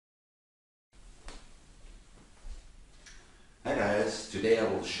today I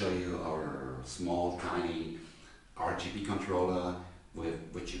will show you our small tiny RGB controller with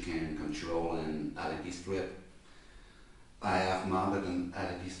which you can control an LED strip. I have mounted an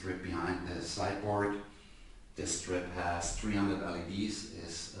LED strip behind the sideboard. This strip has 300 LEDs,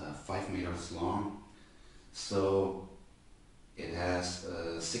 is 5 meters long, so it has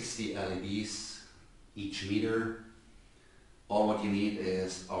 60 LEDs each meter. All what you need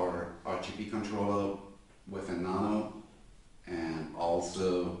is our RGB controller with a nano and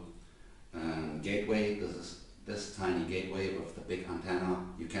also a gateway. This is this tiny gateway with the big antenna.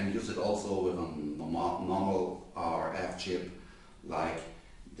 You can use it also with a normal RF chip like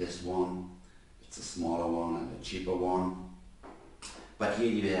this one. It's a smaller one and a cheaper one. But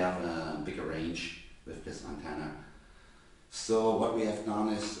here you have a bigger range with this antenna. So what we have done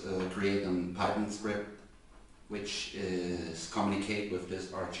is create a Python script which is communicate with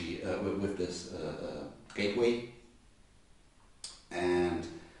this gateway, and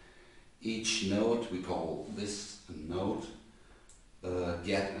each node, we call this a node,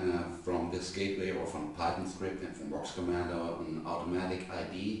 get from this gateway or from Python script and from VoxCommando an automatic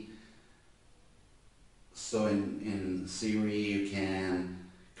ID. So in theory you can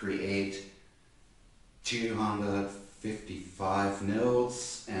create 255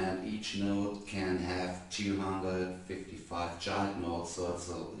 nodes, and each node can have 255 child nodes,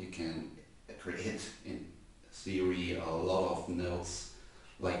 so you can create in theory a lot of nodes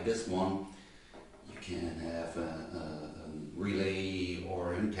like this one. You can have a relay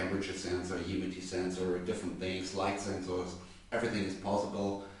or a temperature sensor, humidity sensor, different things, light sensors, everything is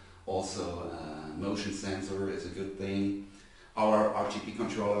possible. Also motion sensor is a good thing. Our RGB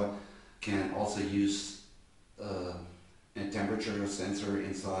controller can also use a temperature sensor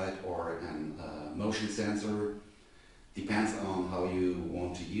inside or a motion sensor. Depends on how you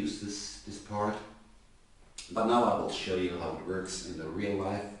want to use this part. But now I will show you how it works in the real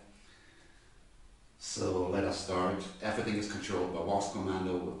life. So let us start. Everything is controlled by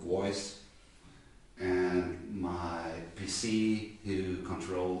VoxCommando with voice, and my PC who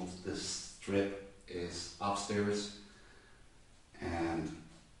controls this strip is upstairs, and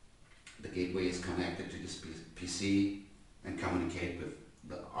the gateway is connected to this PC and communicate with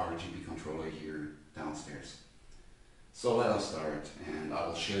the RGB controller here downstairs. So let us start, and I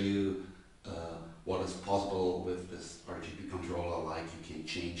will show you what is possible with this RGB controller. Like, you can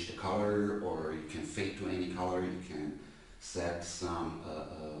change the color, or you can fade to any color. You can set some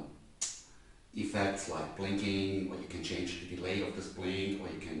effects like blinking, or you can change the delay of this blink, or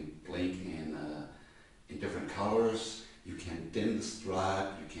you can blink in different colors. You can dim the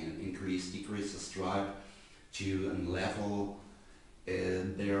stripe, you can increase, decrease the stripe to a level.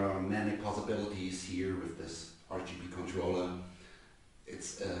 There are many possibilities here with this RGB controller.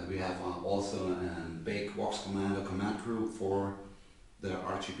 We have also a big VoxCommando command group for the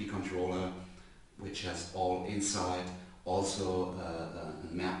RGB controller, which has all inside. Also a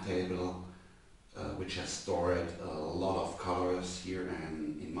map table which has stored a lot of colors here,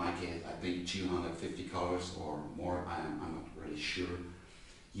 and in my case I think 250 colors or more. I'm not really sure.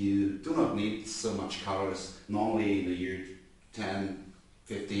 You do not need so much colors. Normally you use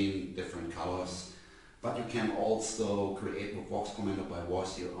 10-15 different colors, but you can also create with VoxCommando by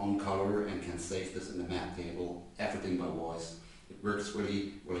voice your own color and can save this in the map table. Everything by voice. It works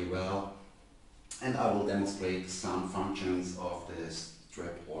really well, and I will demonstrate some functions of this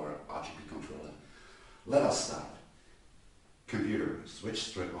strip or RGB controller. Let us start. Computer, switch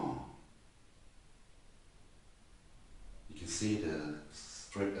strip on. You can see the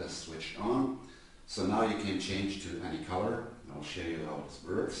strip is switched on. So now you can change to any color. I'll show you how this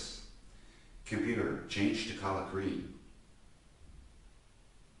works. Computer, change to color green.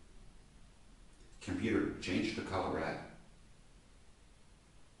 Computer, change to color red.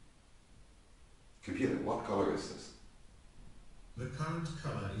 Computer, what color is this? The current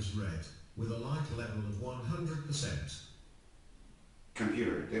color is red, with a light level of 100%.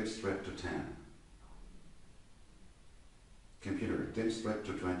 Computer, dim strip to 10. Computer, dim strip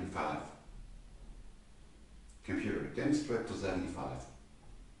to 25. Computer, dim strip to 75.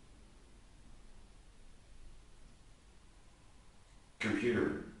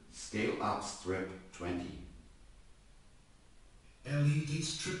 Computer, scale up strip 20. LED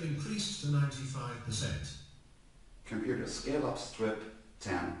strip increased to 95%. Computer, scale up strip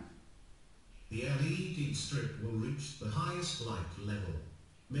 10. The LED strip will reach the highest light level.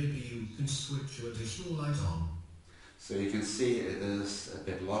 Maybe you can switch your additional light on. So you can see it is a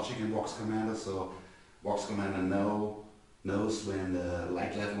bit logic in VoxCommando. So VoxCommando knows when the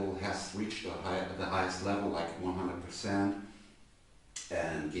light level has reached the highest level, like 100%,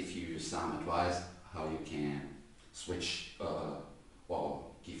 and give you some advice how you can switch or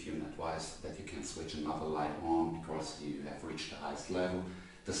give you an advice that you can switch another light on because you have reached the highest level.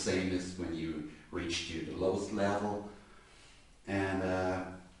 The same is when you reach to the lowest level. And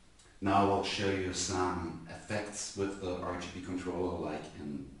now I'll show you some effects with the RGB controller, like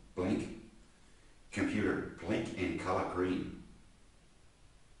in blink. Computer, blink in color green.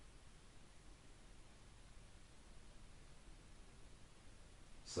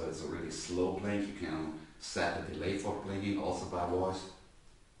 So it's a really slow blink. You can set the delay for blinking also by voice.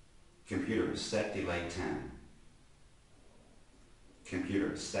 Computer, set delay 10.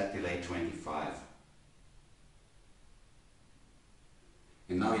 Computer, set delay 25.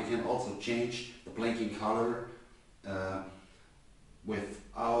 And now you can also change the blinking color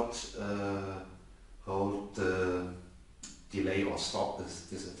without hold the delay or stop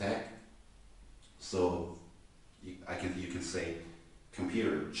this effect. So you can say,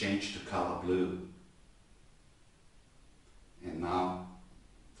 computer, change to color blue. And now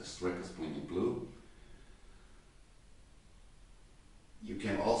the strip is blinking blue. You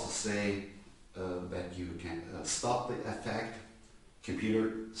can also say that you can stop the effect.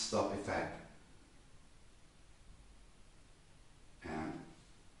 Computer, stop effect. And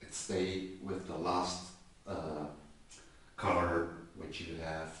it stays with the last color which you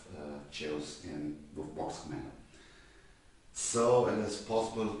have chose in with VoxCommando. So it is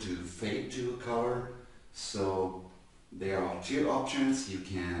possible to fade to a color. So there are two options. You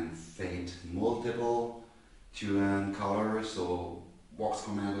can fade multiple to a color. So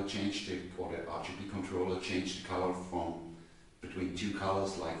VoxCommando changed it, or the RGB controller changed the color from between two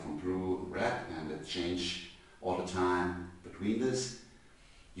colors, like from blue and red, and it changed all the time between this.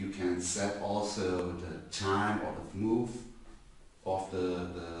 You can set also the time or the move of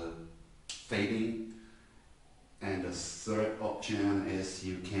the fading. And the third option is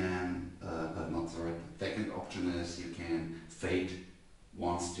you can, not third, the second option is you can fade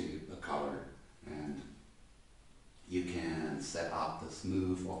once to a color, and you can set up the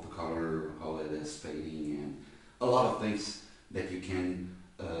smooth of the color, how it is fading, and a lot of things that you can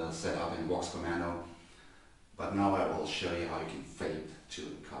set up in VoxCommando. But now I will show you how you can fade to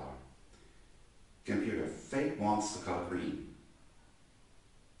the color. Computer, fade once the color green.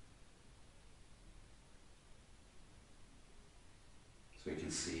 So you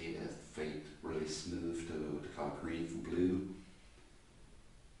can see it fade really smooth to the color green from blue.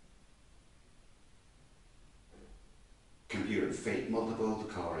 Computer, fade multiple to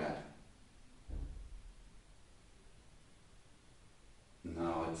color red.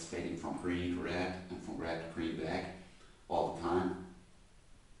 Now it's fading from green to red and from red to green back all the time.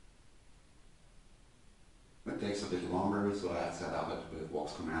 It takes a bit longer, so I set up it with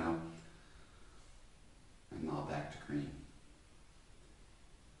VoxCommando. And now back to green.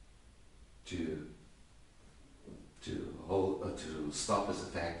 To stop this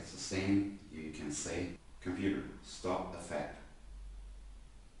effect, it's the same. You can say, computer, stop effect.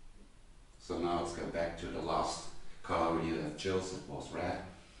 So now let's go back to the last color you have chosen, it was red.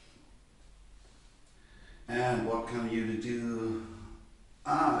 And what can you do?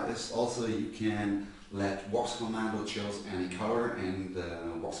 Is also you can let VoxCommando choose any color, and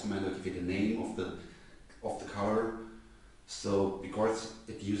VoxCommando give you the name of the color. So because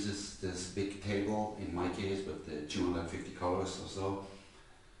it uses this big table, in my case with the 250 colors or so,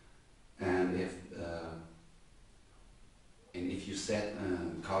 and if you set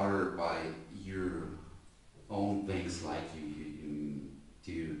a color by your own things, like you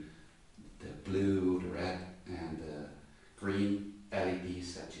do the blue, the red and the green LED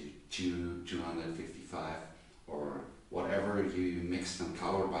set to 255 or whatever, you mix them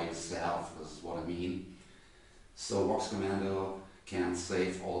color by yourself, this is what I mean. So VoxCommando can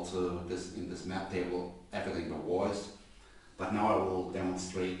save also this in this map table everything by voice. But now I will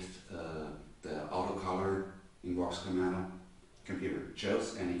demonstrate the auto color in VoxCommando. Computer,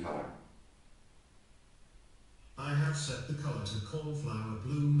 choose any color. I have set the color to cornflower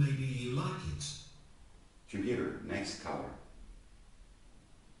blue, maybe you like it. Computer, next color.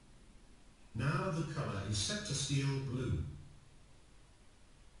 Now the color is set to steel blue.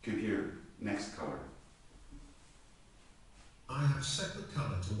 Computer, next color. I have set the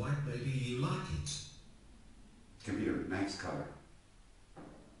color to white, maybe you like it. Computer, next color.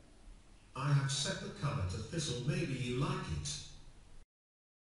 I have set the color to thistle, maybe you like it.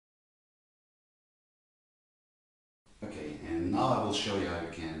 Okay, and now I will show you how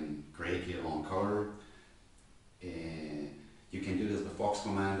you can create your own color. You can do this with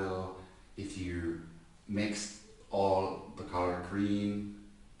VoxCommando if you mix all the color green,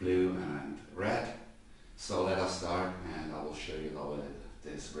 blue and red. So let us start and I will show you how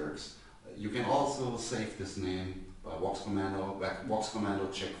this works. You can also save this name by by VoxCommando.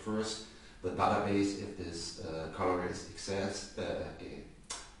 VoxCommando check first the database if this color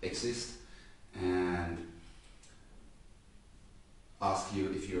exists, and ask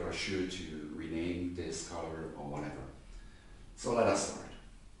you if you are sure to rename this color or whatever. So let us start.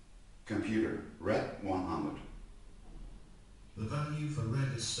 Computer, red 100. The value for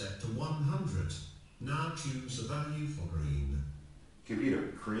red is set to 100. Now choose the value for green.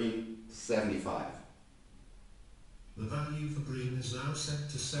 Computer, green 75. The value for green is now set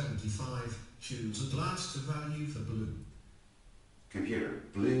to 75. Choose at last the value for blue. Computer,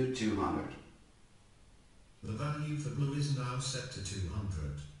 blue 200. The value for blue is now set to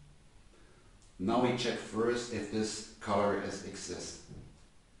 200. Now we check first if this color exists.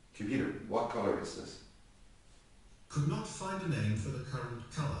 Computer, what color is this? Could not find a name for the current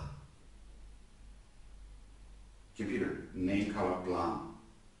color. Computer, name color plum.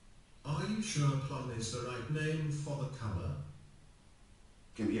 Are you sure plum is the right name for the color?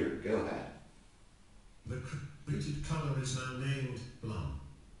 Computer, go ahead. The created color is now named plum.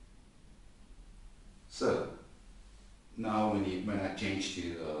 So, now when I change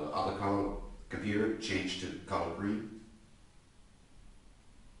to other color, computer, change to color green.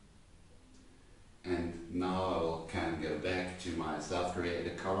 And now I can go back to my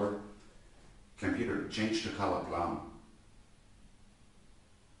self-created color. Computer, change to color plum.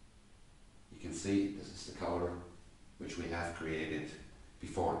 You can see this is the color which we have created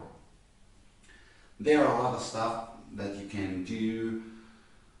before. There are a lot of stuff that you can do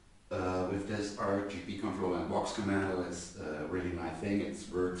with this RGB controller, and VoxCommando is a really nice thing. It's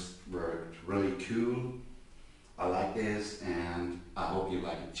worked really cool. I like this, and I hope you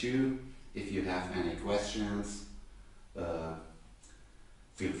like it too. If you have any questions,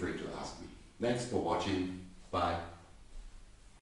 feel free to ask me. Thanks for watching. Bye.